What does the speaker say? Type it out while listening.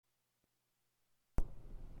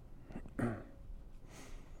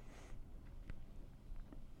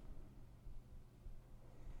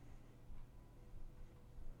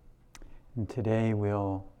And today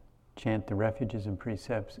we'll chant the refuges and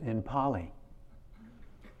precepts in Pali.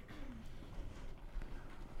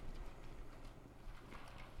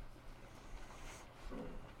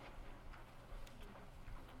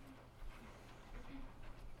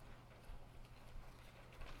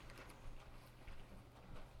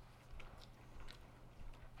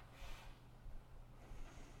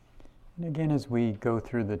 And again, as we go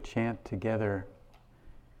through the chant together,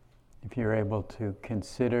 if you're able to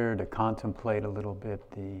consider, to contemplate a little bit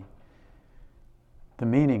the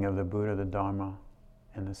meaning of the Buddha, the Dharma,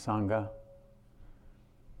 and the Sangha,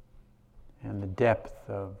 and the depth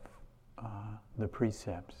of the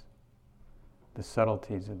precepts, the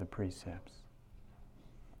subtleties of the precepts,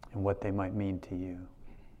 and what they might mean to you.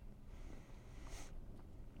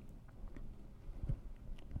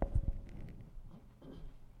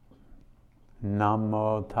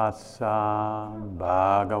 Namo tassa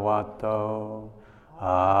bhagavato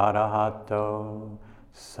arahato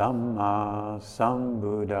samma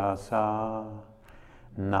sambuddhassa.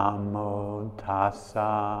 Namo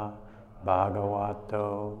tassa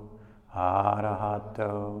bhagavato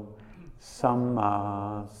arahato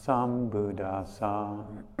samma sambuddhassa.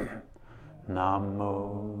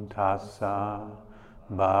 Namo tassa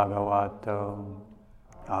bhagavato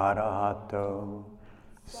arahato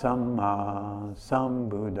Samma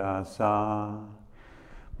Sambuddhassa.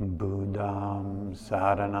 Buddham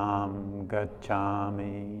Saranam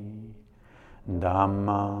Gacchami.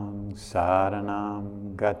 Dhammam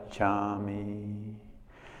Saranam Gacchami.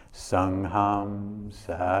 Sangham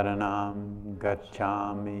Saranam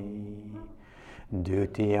Gacchami.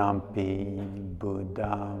 Dutiyampi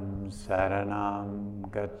Buddham Saranam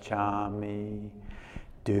Gacchami.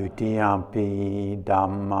 Dutiyampi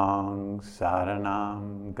Dhammang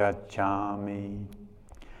Saranam Gacchami.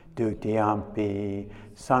 Dutiyampi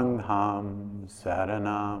Sangham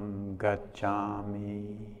Saranam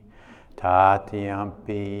Gacchami.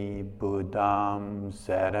 Tatiyampi Buddham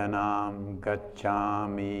Saranam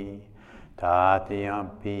Gacchami.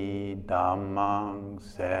 Tatiyampi Dhammang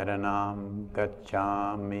Saranam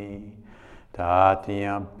Gacchami.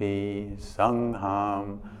 Tatiyampi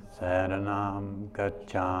Sangham Saranam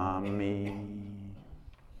Gacchami.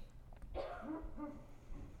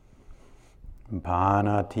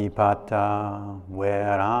 Panatipata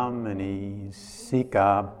Veramani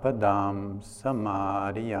Sikapadam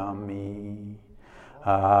Samadhiyami.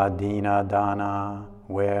 Adinadana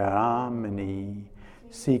Veramani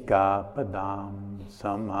Sikapadam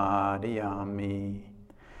Samadhiyami.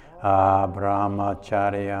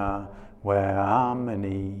 Brahmacharya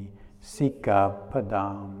Veramani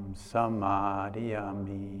Sikapadam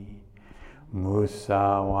Samadhiyami.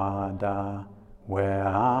 Musawada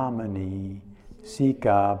Veramani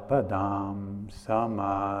Sikapadam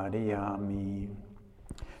Samadhiyami.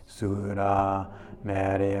 Sura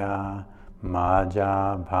Merya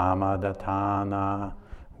Maja Bhamadatana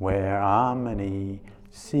Veramani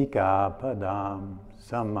Sikapadam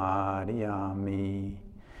Samadhiyami.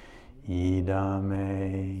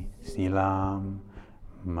 Idame Silam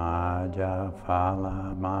Maja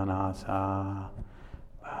Phala Manasa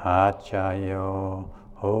Bhachayo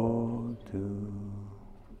Hotu.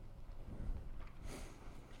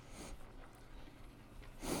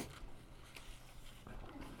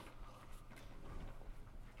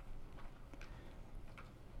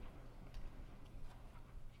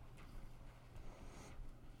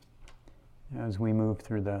 As we move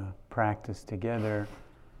through the practice together,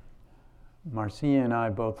 Marcia and I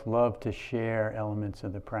both love to share elements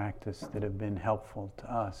of the practice that have been helpful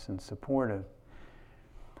to us and supportive.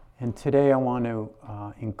 And today I want to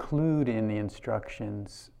include in the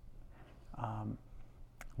instructions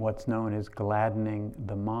what's known as gladdening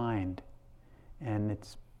the mind. And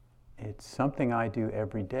it's something I do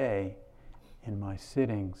every day in my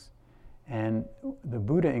sittings. And the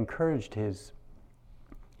Buddha encouraged his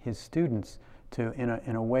students to,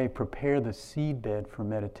 in a way, prepare the seedbed for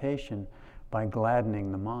meditation by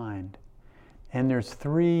gladdening the mind. And there's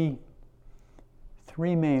three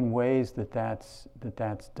main ways that's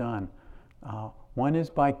done. One is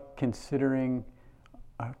by considering,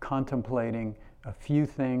 contemplating a few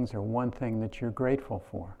things or one thing that you're grateful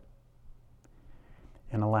for,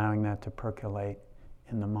 and allowing that to percolate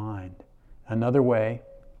in the mind. Another way,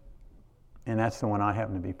 and that's the one I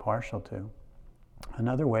happen to be partial to,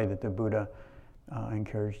 another way that the Buddha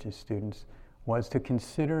encouraged his students was to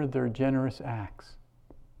consider their generous acts,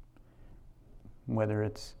 whether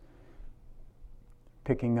it's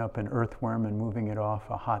picking up an earthworm and moving it off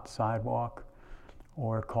a hot sidewalk,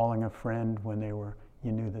 or calling a friend when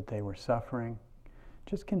you knew that they were suffering.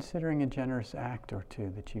 Just considering a generous act or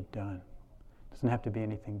two that you've done. It doesn't have to be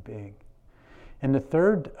anything big. And the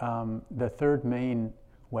third main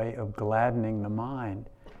way of gladdening the mind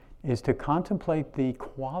is to contemplate the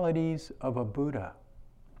qualities of a Buddha,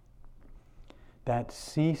 that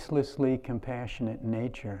ceaselessly compassionate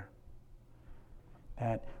nature,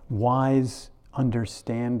 that wise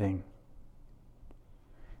understanding,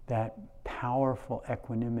 that powerful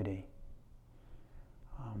equanimity.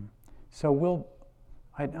 So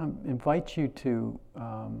I invite you to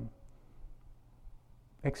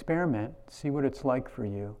experiment, see what it's like for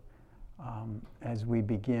you as we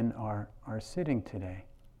begin our sitting today.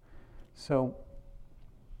 So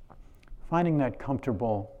finding that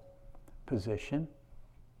comfortable position,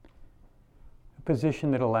 a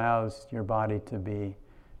position that allows your body to be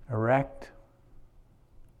erect,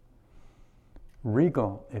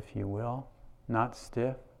 regal, if you will, not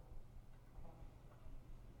stiff.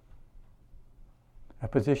 A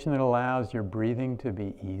position that allows your breathing to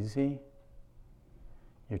be easy,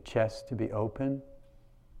 your chest to be open.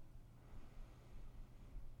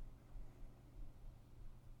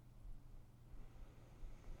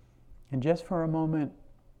 And just for a moment,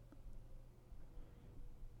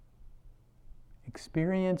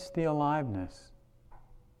 experience the aliveness.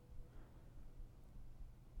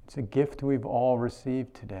 It's a gift we've all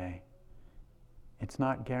received today. It's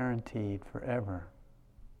not guaranteed forever.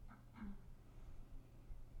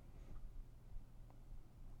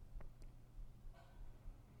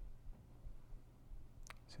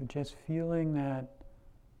 So just feeling that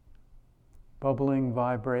bubbling,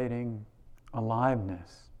 vibrating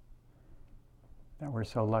aliveness that we're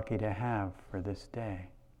so lucky to have for this day.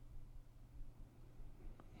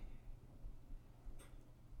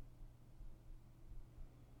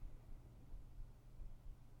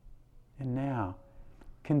 And now,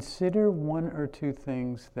 consider one or two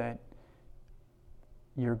things that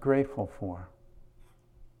you're grateful for.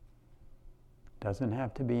 Doesn't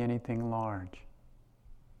have to be anything large.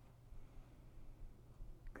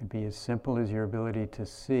 Could be as simple as your ability to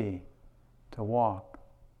see, to walk.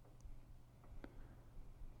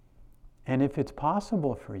 And if it's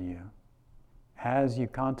possible for you, as you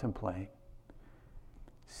contemplate,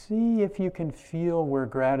 see if you can feel where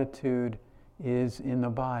gratitude is in the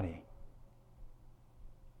body.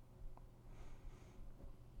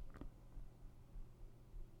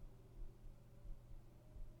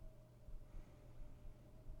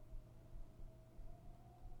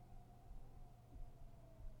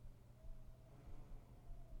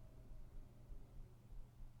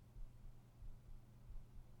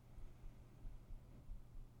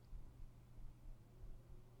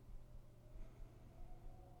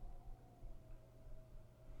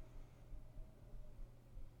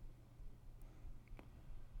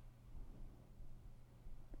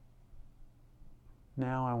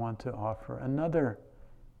 Now I want to offer another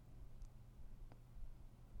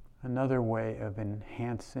way of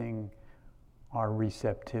enhancing our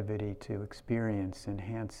receptivity to experience,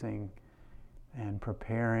 enhancing and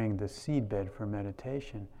preparing the seedbed for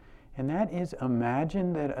meditation. And that is,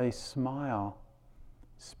 imagine that a smile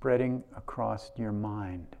spreading across your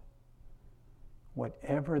mind,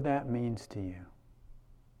 whatever that means to you.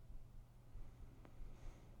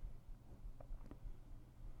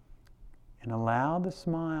 And allow the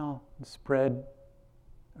smile to spread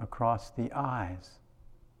across the eyes.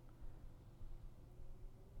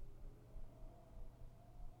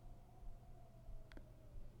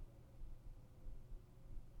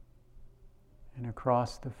 And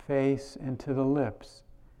across the face and to the lips.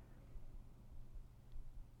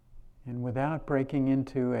 And without breaking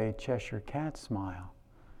into a Cheshire Cat smile,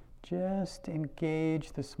 just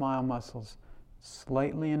engage the smile muscles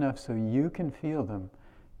slightly enough so you can feel them.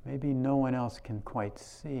 Maybe no one else can quite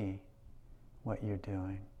see what you're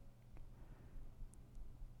doing.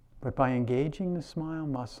 But by engaging the smile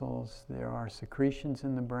muscles, there are secretions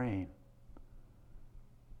in the brain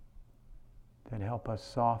that help us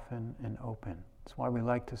soften and open. That's why we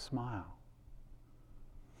like to smile.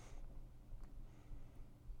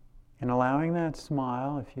 And allowing that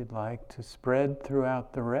smile, if you'd like, to spread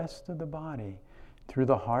throughout the rest of the body, through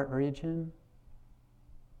the heart region,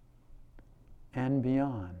 and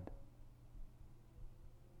beyond.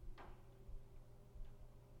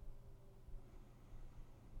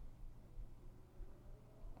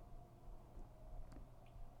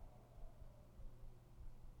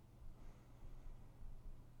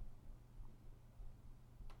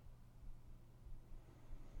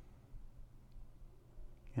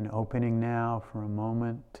 And opening now for a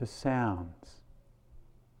moment to sounds.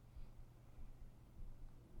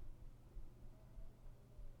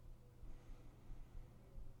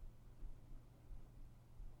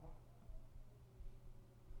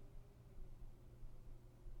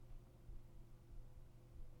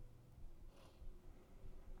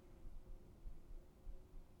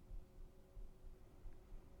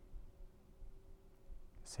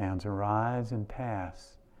 Sounds arise and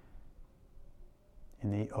pass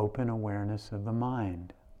in the open awareness of the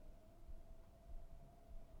mind.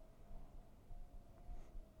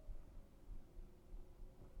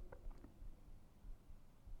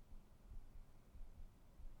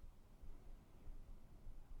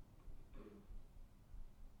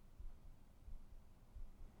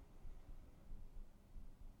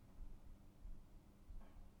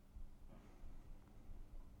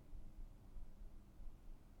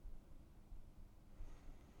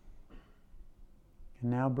 And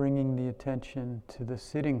now bringing the attention to the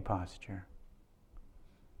sitting posture.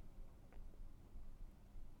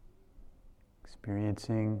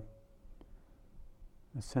 Experiencing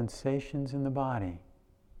the sensations in the body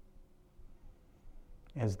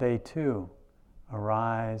as they too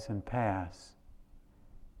arise and pass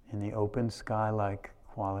in the open sky-like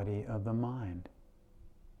quality of the mind.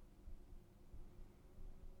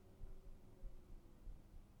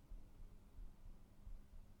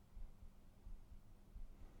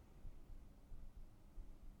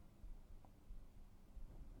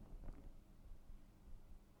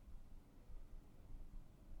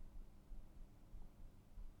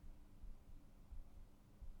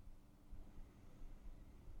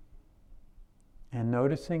 And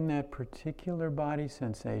noticing that particular body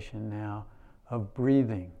sensation now of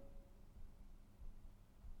breathing.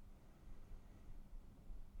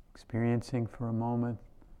 Experiencing for a moment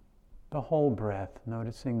the whole breath,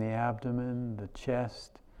 noticing the abdomen, the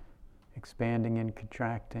chest expanding and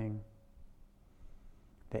contracting,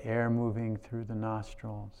 the air moving through the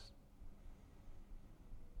nostrils,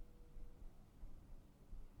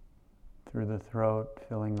 through the throat,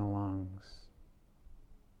 filling the lungs.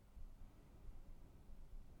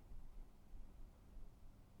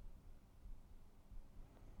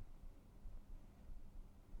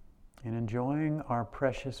 And enjoying our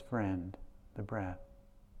precious friend, the breath.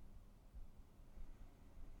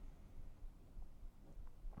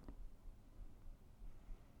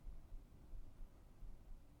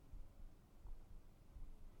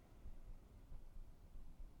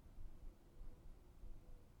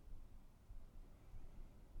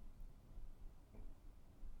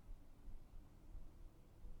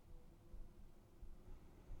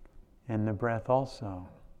 And the breath also,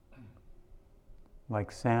 like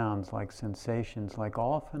sounds, like sensations, like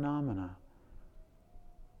all phenomena,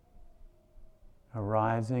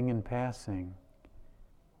 arising and passing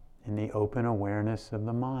in the open awareness of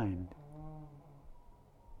the mind.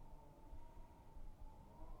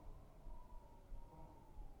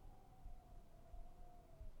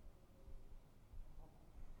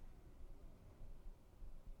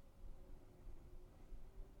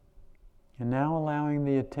 And now allowing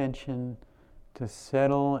the attention to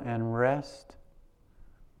settle and rest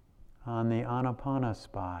on the Anapana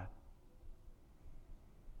spot,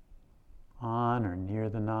 on or near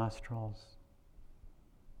the nostrils,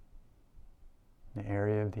 the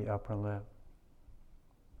area of the upper lip.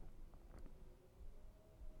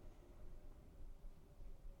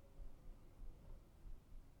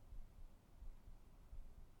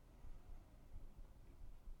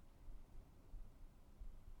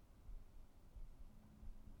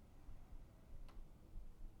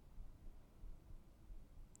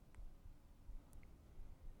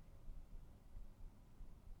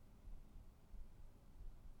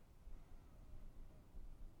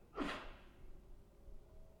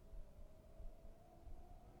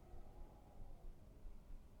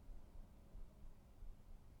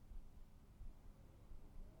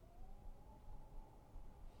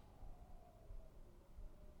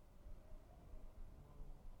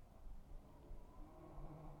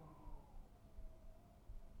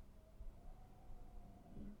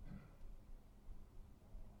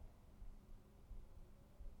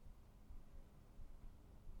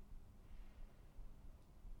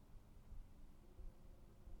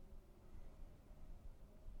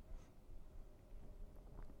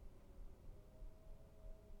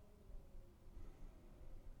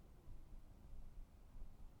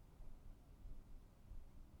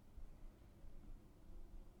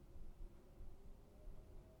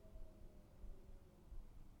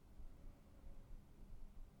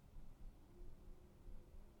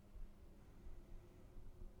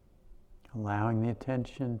 Allowing the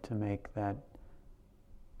attention to make that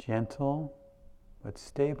gentle but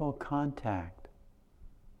stable contact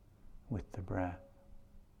with the breath.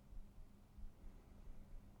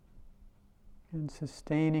 And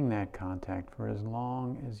sustaining that contact for as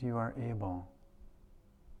long as you are able.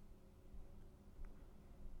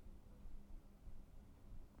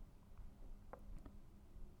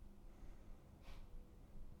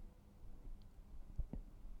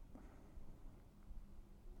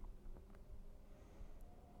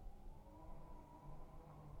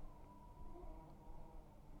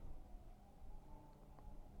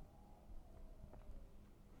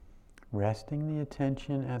 resting the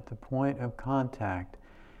attention at the point of contact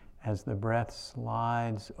as the breath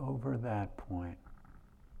slides over that point.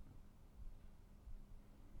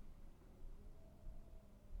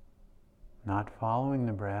 Not following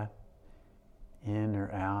the breath in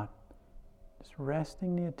or out, just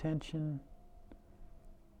resting the attention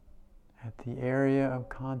at the area of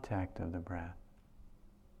contact of the breath.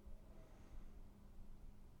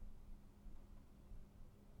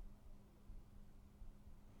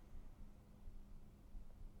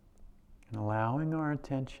 And allowing our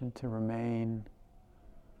attention to remain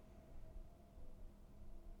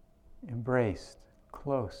embraced,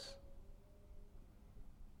 close,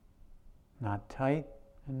 not tight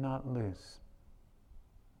and not loose.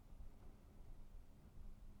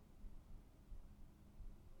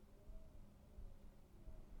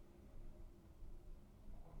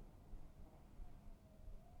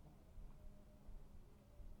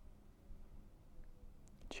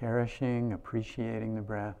 Cherishing, appreciating the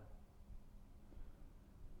breath,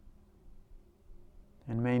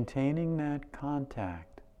 and maintaining that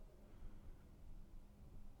contact.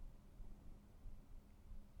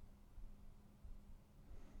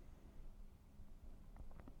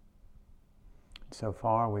 So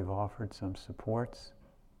far, we've offered some supports.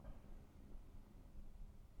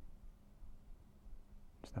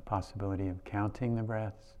 There's the possibility of counting the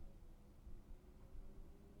breaths.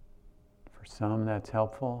 For some, that's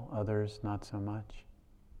helpful, others, not so much.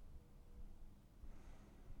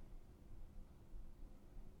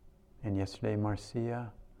 And yesterday,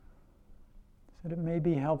 Marcia said it may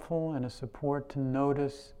be helpful and a support to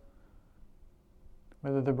notice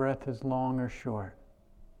whether the breath is long or short.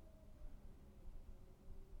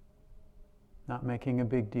 Not making a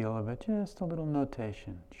big deal of it, just a little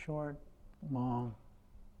notation. Short, long.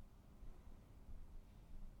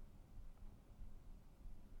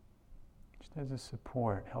 Just as a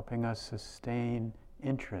support, helping us sustain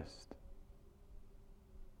interest.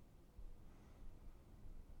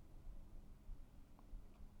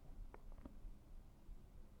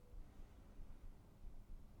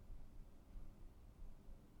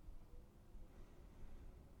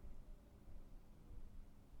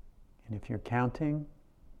 And if you're counting,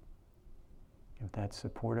 if that's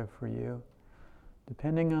supportive for you,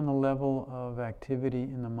 depending on the level of activity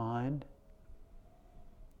in the mind,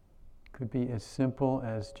 could be as simple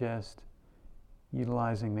as just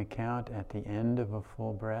utilizing the count at the end of a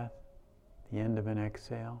full breath, the end of an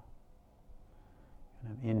exhale.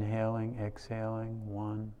 Kind of inhaling, exhaling,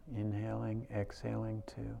 1, inhaling, exhaling,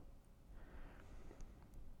 2.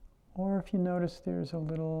 Or if you notice there's a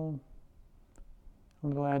little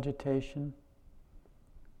agitation,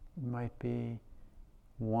 it might be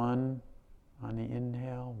 1 on the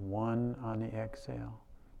inhale, 1 on the exhale,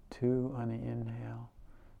 2 on the inhale,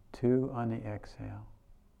 2 on the exhale.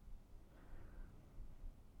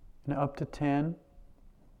 And up to 10,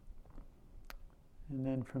 and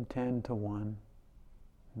then from 10 to 1,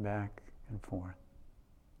 back and forth.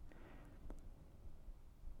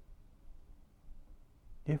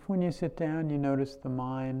 If when you sit down you notice the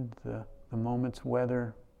mind, the moment's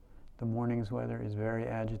weather, the morning's weather is very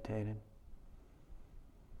agitated,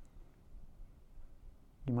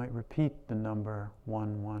 you might repeat the number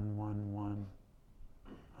 1, 1, 1, 1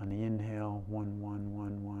 on the inhale, 1, 1,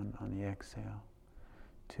 1, 1 on the exhale,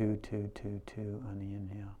 2, 2, 2, 2 on the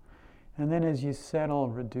inhale. And then as you settle,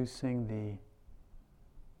 reducing the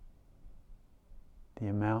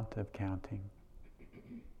amount of counting.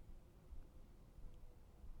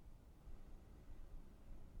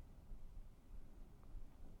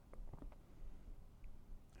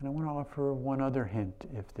 And I want to offer one other hint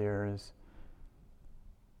if there is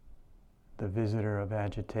the visitor of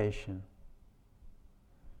agitation.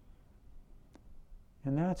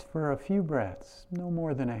 And that's for a few breaths, no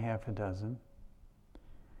more than a half a dozen.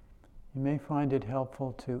 You may find it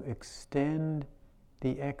helpful to extend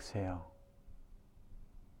the exhale,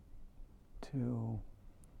 to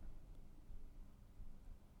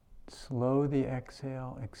slow the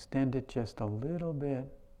exhale, extend it just a little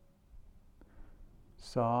bit,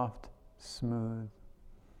 soft, smooth,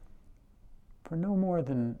 for no more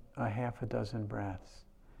than a half a dozen breaths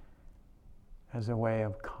as a way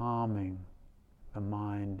of calming the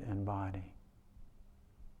mind and body.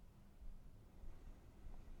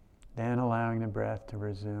 Then allowing the breath to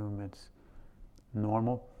resume its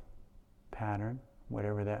normal pattern,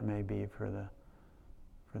 whatever that may be for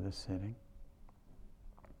the sitting.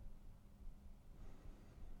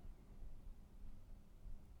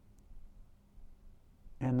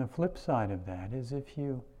 And the flip side of that is if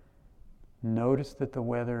you notice that the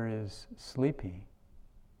weather is sleepy,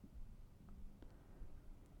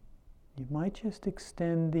 you might just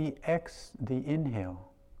extend the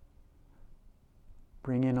inhale.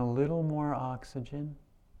 Bring in a little more oxygen.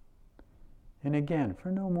 And again,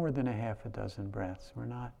 for no more than a half a dozen breaths. We're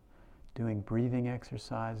not doing breathing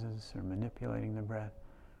exercises or manipulating the breath.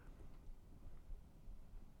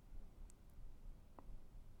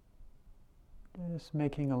 Just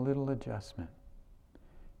making a little adjustment.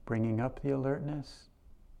 Bringing up the alertness.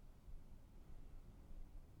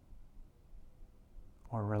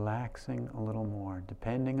 Or relaxing a little more,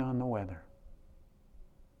 depending on the weather.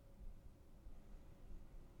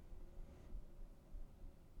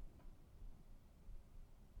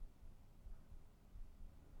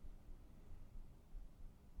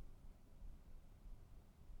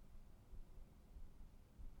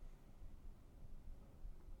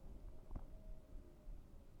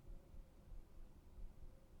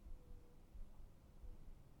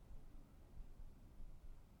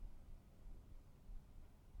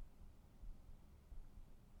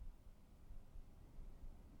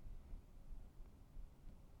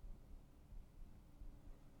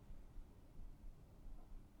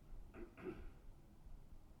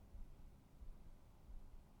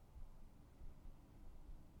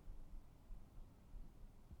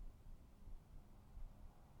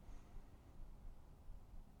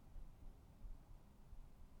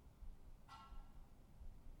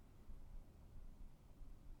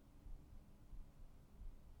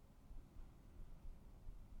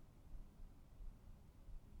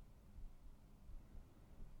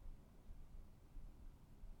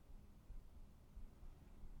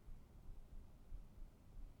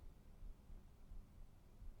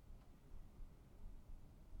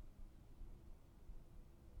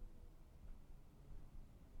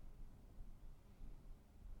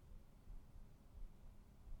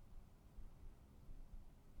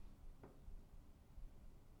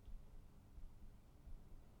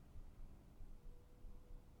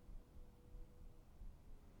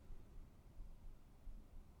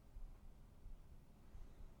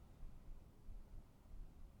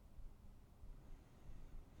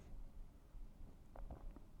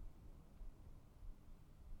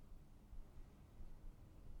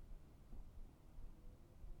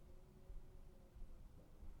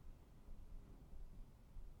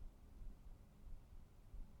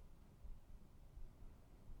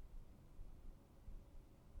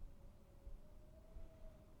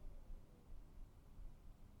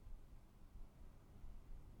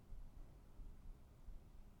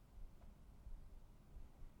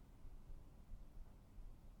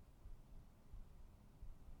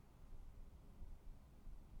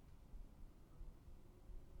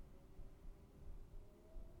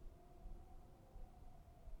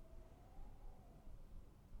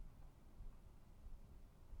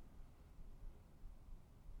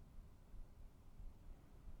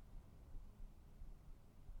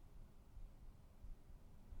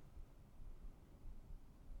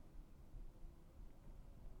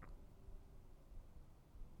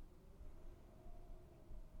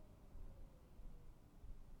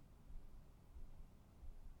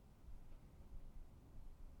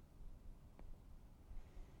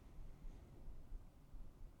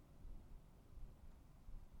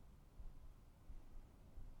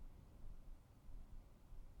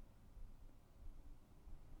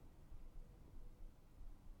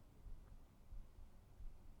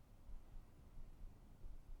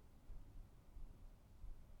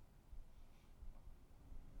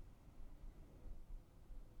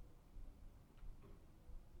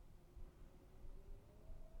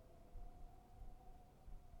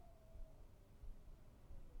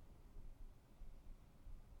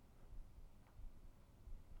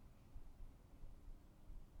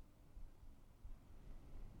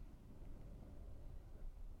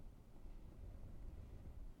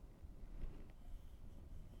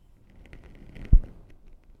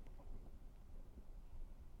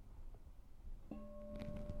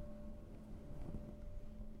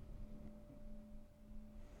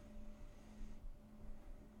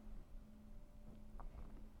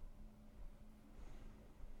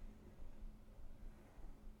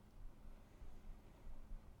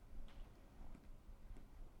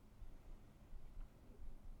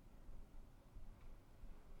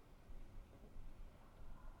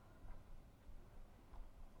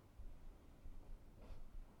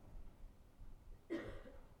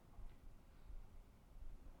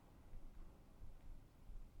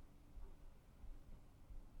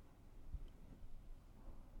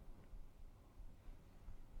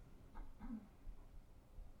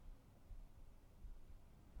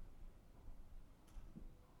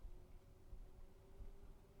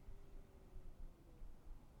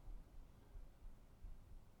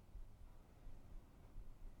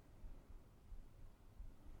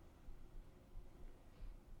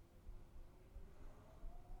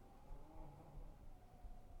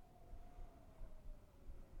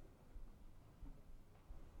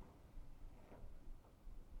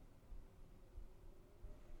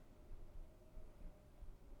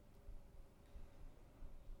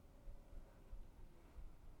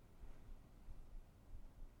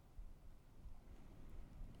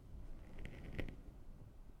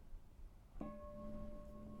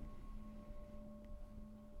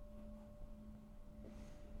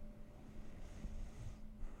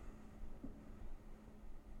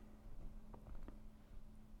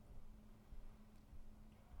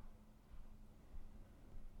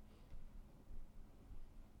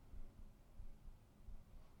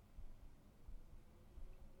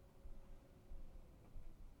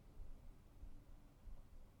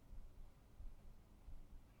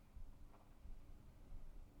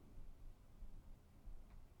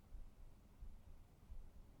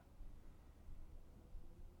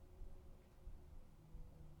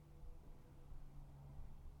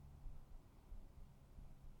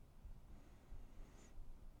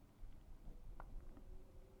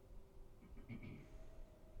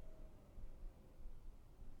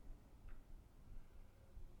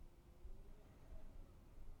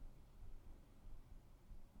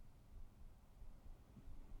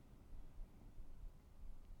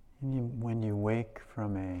 And when you wake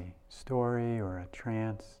from a story or a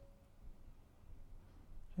trance,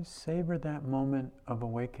 just savor that moment of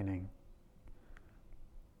awakening.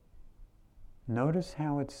 Notice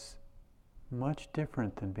how it's much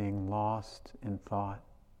different than being lost in thought.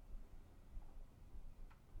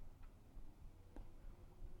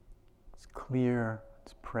 It's clear,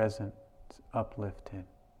 it's present, it's uplifted.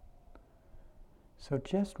 So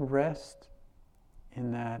just rest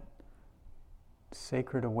in that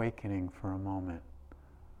sacred awakening for a moment.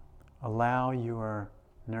 Allow your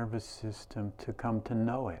nervous system to come to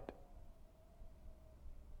know it.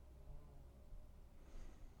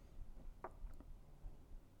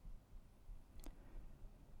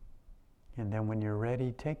 And then when you're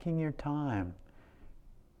ready, taking your time,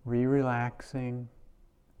 relaxing,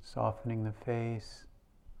 softening the face,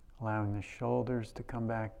 allowing the shoulders to come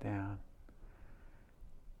back down.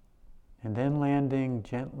 And then landing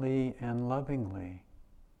gently and lovingly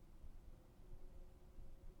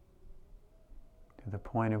to the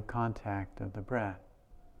point of contact of the breath.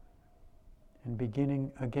 And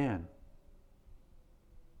beginning again.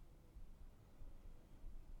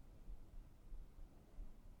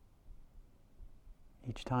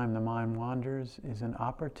 Each time the mind wanders is an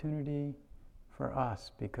opportunity for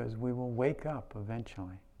us, because we will wake up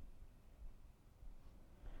eventually.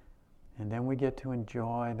 And then we get to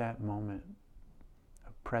enjoy that moment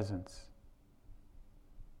of presence.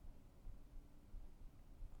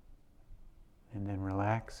 And then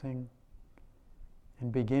relaxing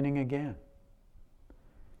and beginning again.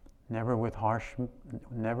 Never with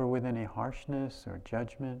any harshness or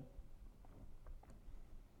judgment.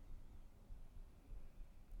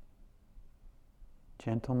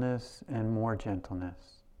 Gentleness and more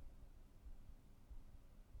gentleness.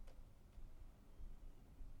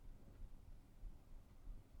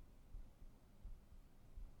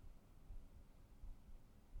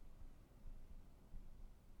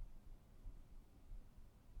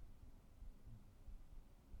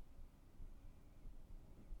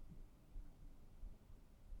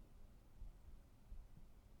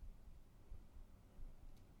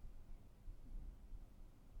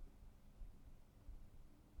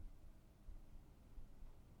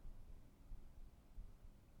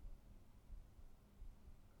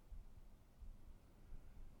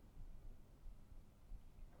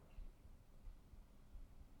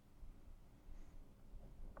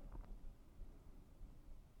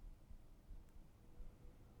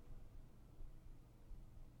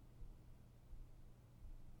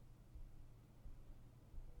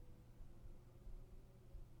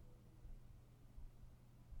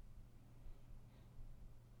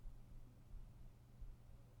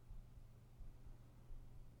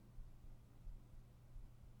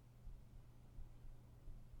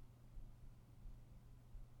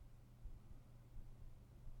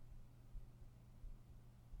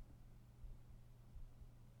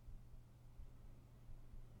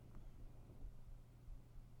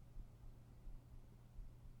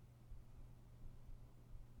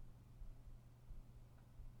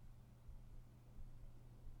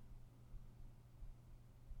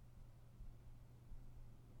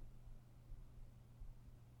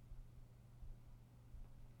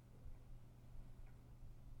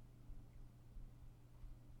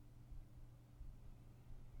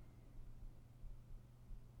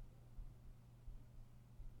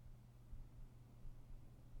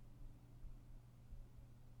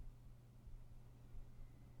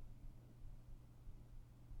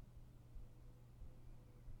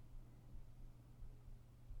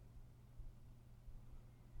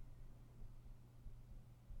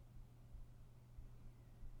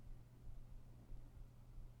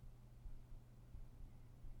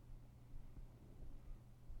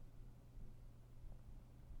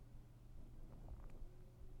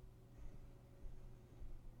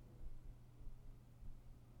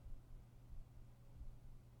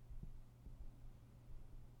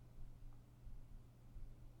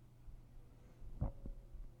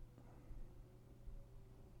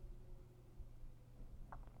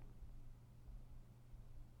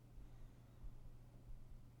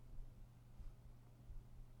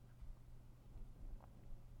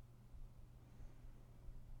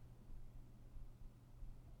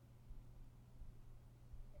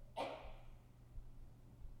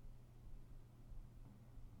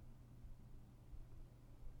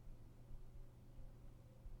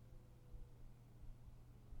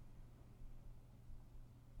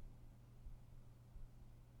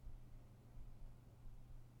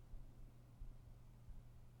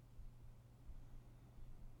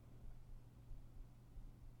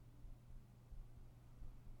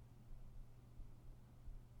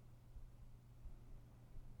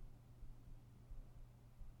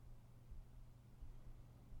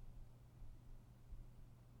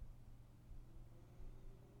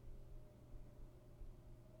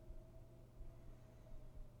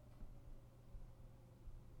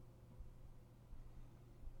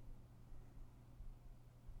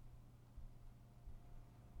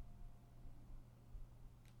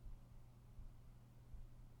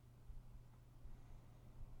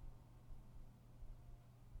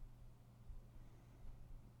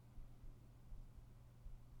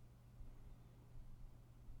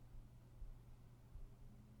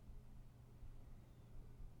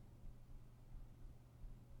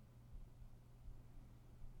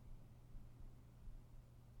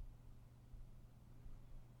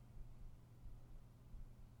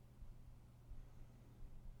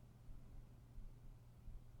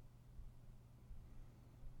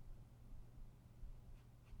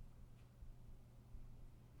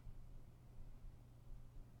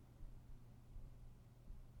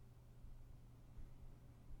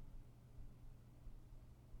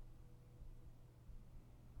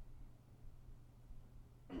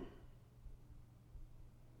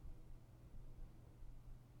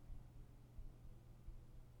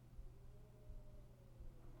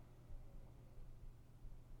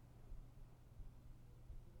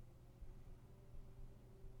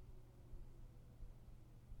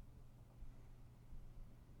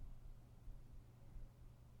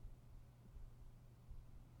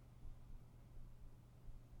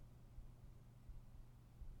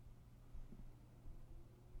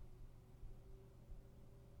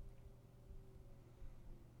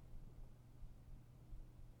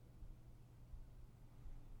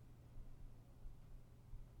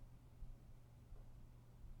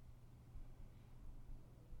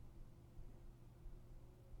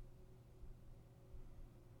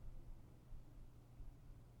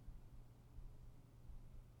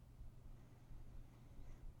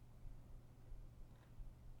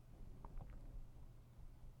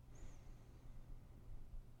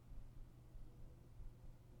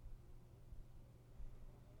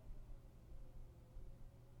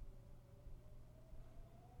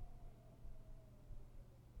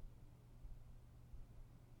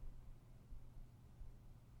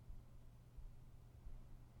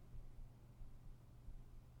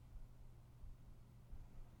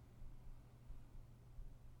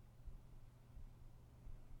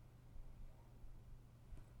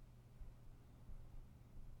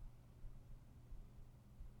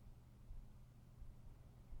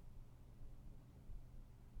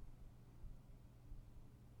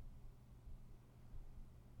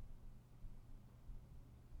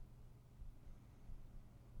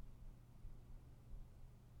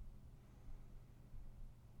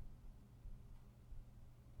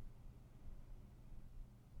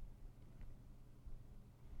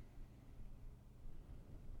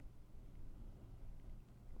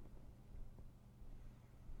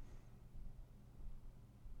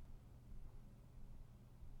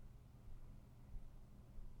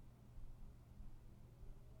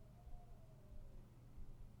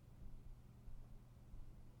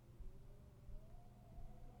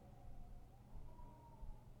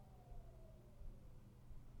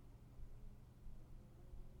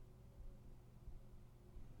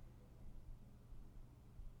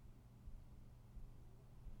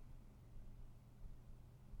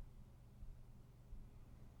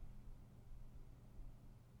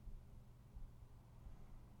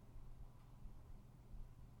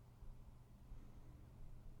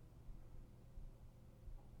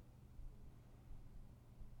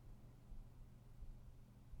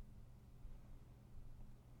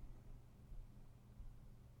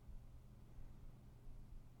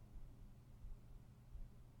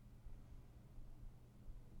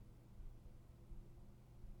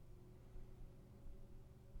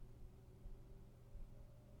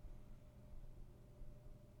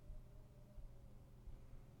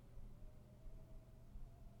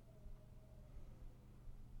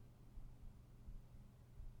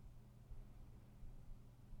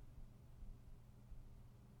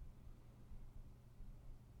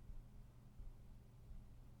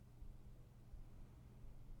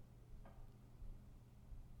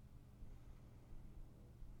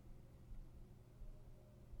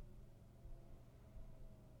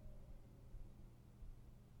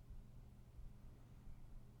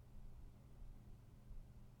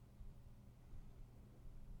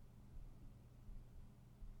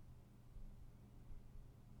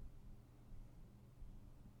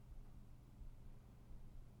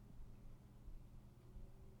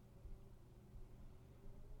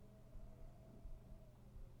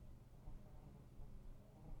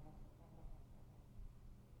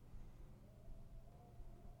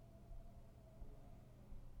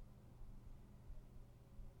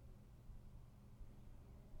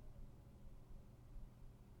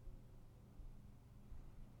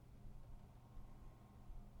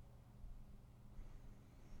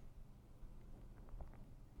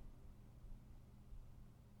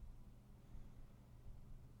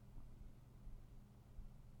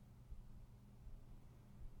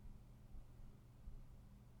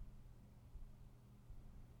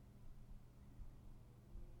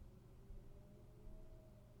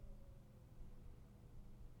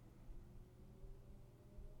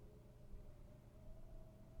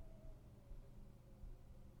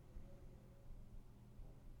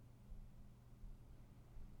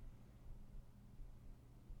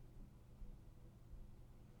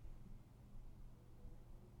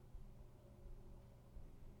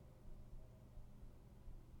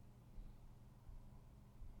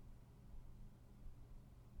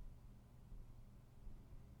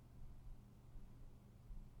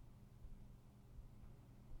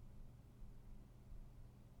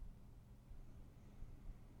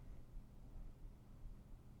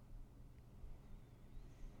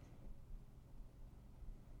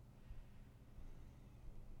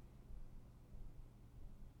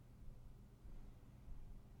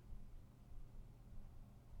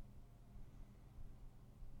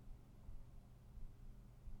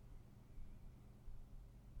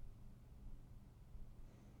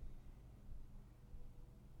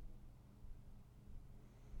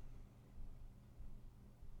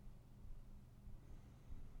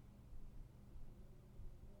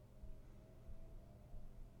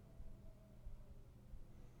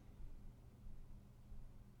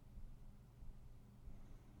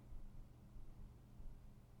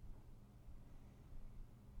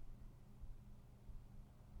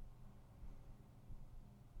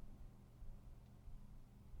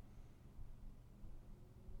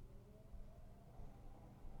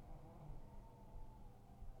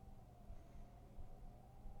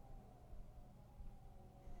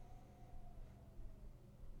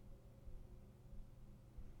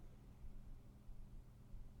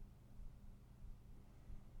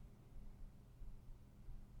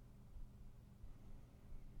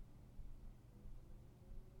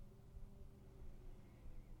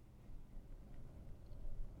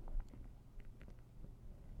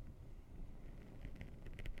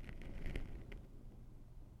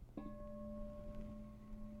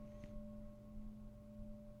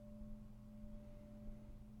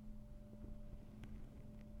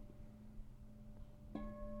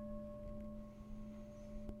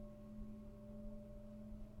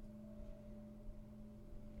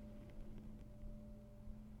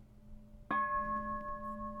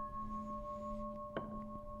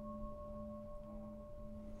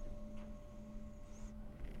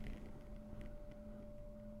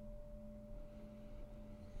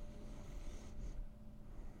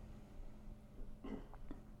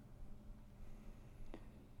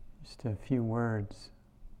 Just a few words.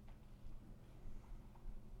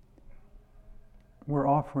 We're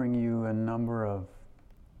offering you a number of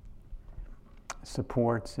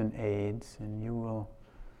supports and aids, and you will,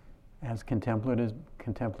 as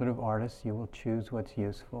contemplative artists, you will choose what's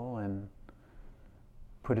useful and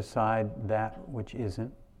put aside that which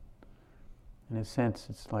isn't. In a sense,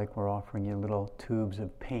 it's like we're offering you little tubes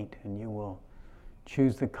of paint, and you will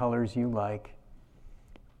choose the colors you like,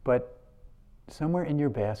 but somewhere in your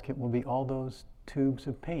basket will be all those tubes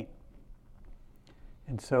of paint.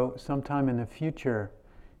 And so sometime in the future,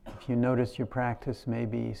 if you notice your practice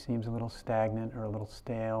maybe seems a little stagnant or a little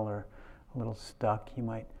stale or a little stuck, you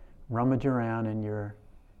might rummage around in your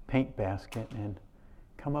paint basket and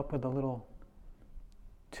come up with a little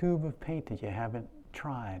tube of paint that you haven't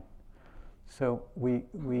tried. So we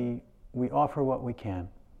offer what we can.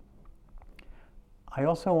 I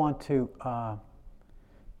also want to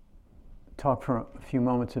talk for a few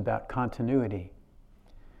moments about continuity,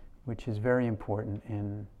 which is very important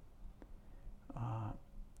in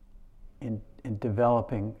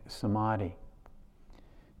developing samadhi.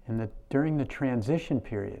 During the transition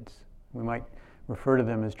periods, we might refer to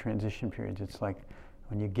them as transition periods. It's like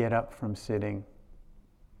when you get up from sitting,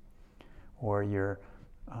 or you're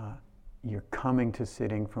coming to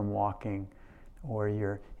sitting from walking, or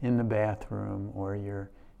you're in the bathroom, or you're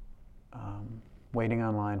waiting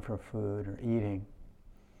online for food or eating.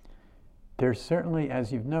 There's certainly,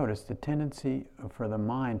 as you've noticed, a tendency for the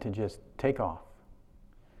mind to just take off.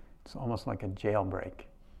 It's almost like a jailbreak.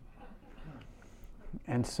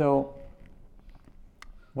 And so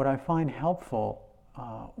what I find helpful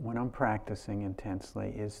when I'm practicing intensely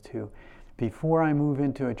is to, before I move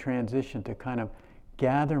into a transition, to kind of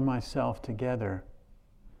gather myself together,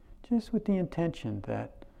 just with the intention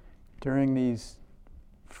that during these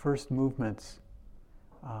first movements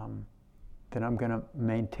that I'm going to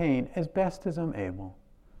maintain as best as I'm able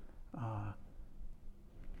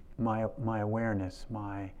my awareness,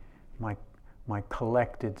 my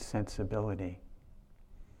collected sensibility.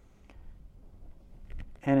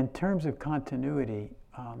 And in terms of continuity,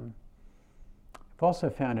 I've also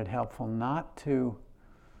found it helpful not to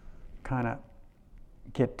kind of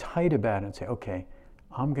get tight about it and say, okay,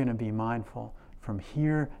 I'm going to be mindful from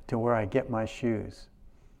here to where I get my shoes.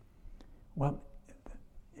 Well,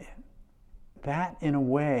 that in a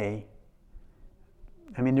way,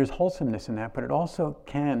 I mean, there's wholesomeness in that, but it also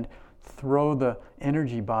can throw the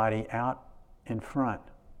energy body out in front.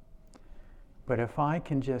 But if I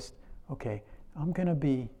can just, okay, I'm going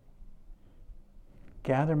to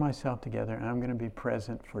gather myself together, and I'm going to be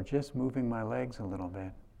present for just moving my legs a little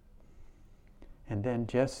bit, and then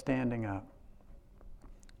just standing up,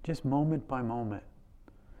 just moment by moment.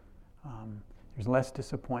 There's less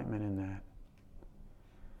disappointment in that.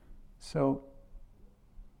 So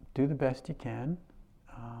do the best you can.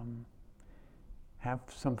 Have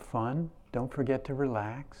some fun. Don't forget to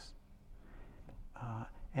relax.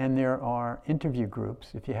 And there are interview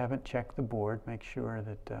groups. If you haven't checked the board, make sure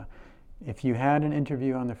that if you had an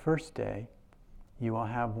interview on the first day, you will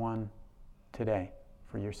have one today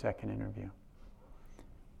for your second interview.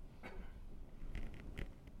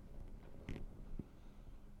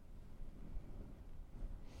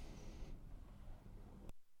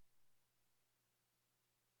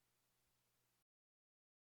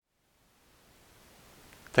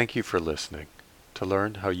 Thank you for listening. To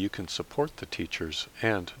learn how you can support the teachers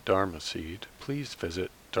and Dharma Seed, please visit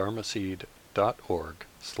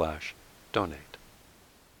dharmaseed.org/donate.